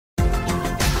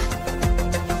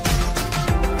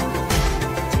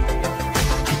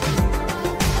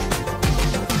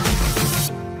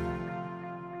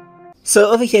So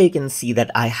over here you can see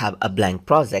that I have a blank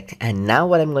project, and now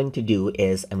what I'm going to do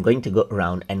is I'm going to go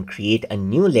around and create a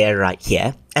new layer right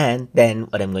here. And then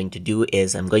what I'm going to do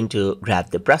is I'm going to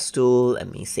grab the brush tool,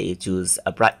 let me say choose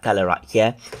a bright color right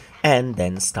here, and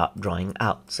then start drawing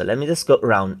out. So let me just go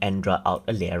around and draw out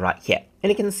a layer right here. And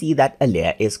you can see that a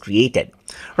layer is created.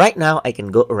 Right now I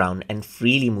can go around and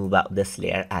freely move out this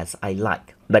layer as I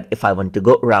like. But if I want to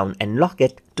go around and lock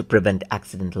it to prevent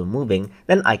accidental moving,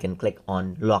 then I can click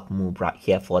on lock move right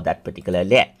here for that particular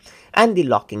layer. And the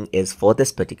locking is for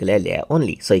this particular layer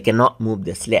only, so you cannot move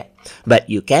this layer. But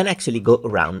you can actually go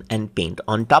around and paint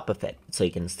on top of it. So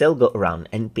you can still go around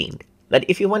and paint. But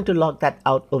if you want to lock that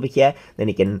out over here, then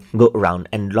you can go around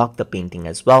and lock the painting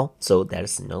as well, so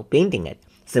there's no painting it.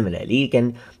 Similarly, you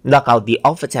can lock out the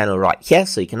alpha channel right here,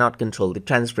 so you cannot control the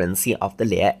transparency of the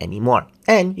layer anymore.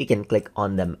 And you can click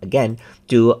on them again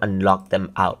to unlock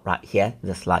them out right here,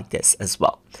 just like this as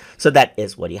well. So that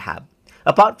is what you have.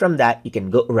 Apart from that, you can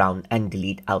go around and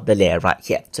delete out the layer right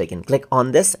here. So you can click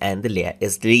on this and the layer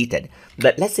is deleted.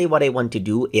 But let's say what I want to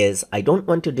do is I don't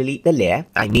want to delete the layer.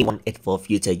 I may want it for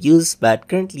future use, but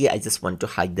currently I just want to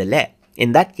hide the layer.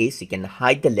 In that case, you can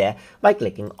hide the layer by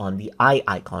clicking on the eye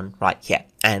icon right here,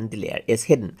 and the layer is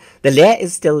hidden. The layer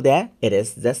is still there, it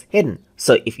is just hidden.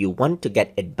 So if you want to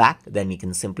get it back, then you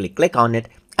can simply click on it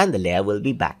and the layer will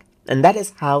be back. And that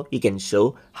is how you can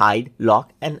show, hide,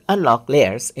 lock, and unlock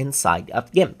layers inside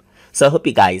of GIMP. So I hope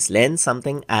you guys learned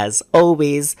something as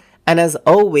always. And as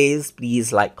always,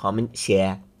 please like, comment,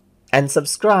 share, and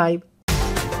subscribe.